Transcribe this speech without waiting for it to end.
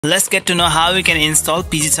Let's get to know how you can install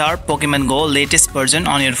PGSharp Pokemon Go latest version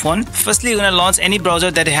on your phone. Firstly, you're gonna launch any browser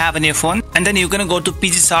that you have on your phone, and then you're gonna go to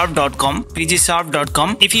pgsharp.com.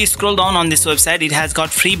 If you scroll down on this website, it has got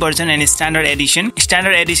free version and standard edition.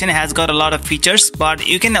 Standard edition has got a lot of features, but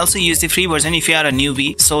you can also use the free version if you are a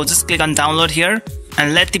newbie. So just click on download here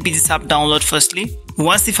and let the PGSharp download firstly.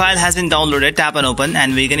 Once the file has been downloaded, tap on open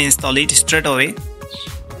and we're gonna install it straight away.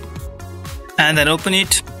 And then open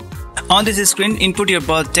it. On this screen, input your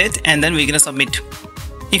birth date and then we're gonna submit.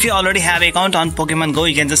 If you already have an account on Pokemon Go,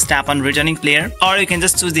 you can just tap on returning player, or you can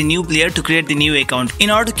just choose the new player to create the new account. In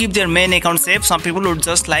order to keep their main account safe, some people would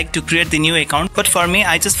just like to create the new account, but for me,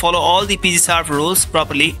 I just follow all the PGSharp rules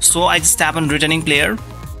properly, so I just tap on returning player.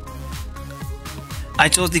 I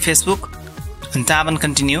chose the Facebook and tap on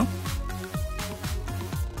continue.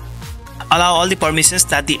 Allow all the permissions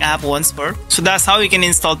that the app wants for. So that's how you can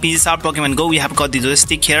install PGSharp Pokemon Go. We have got the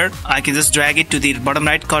joystick here. I can just drag it to the bottom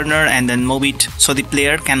right corner and then move it so the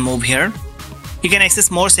player can move here. You can access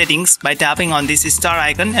more settings by tapping on this star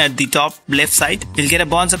icon at the top left side. You'll get a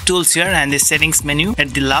bunch of tools here and the settings menu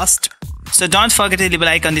at the last. So don't forget to leave a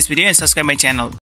like on this video and subscribe my channel.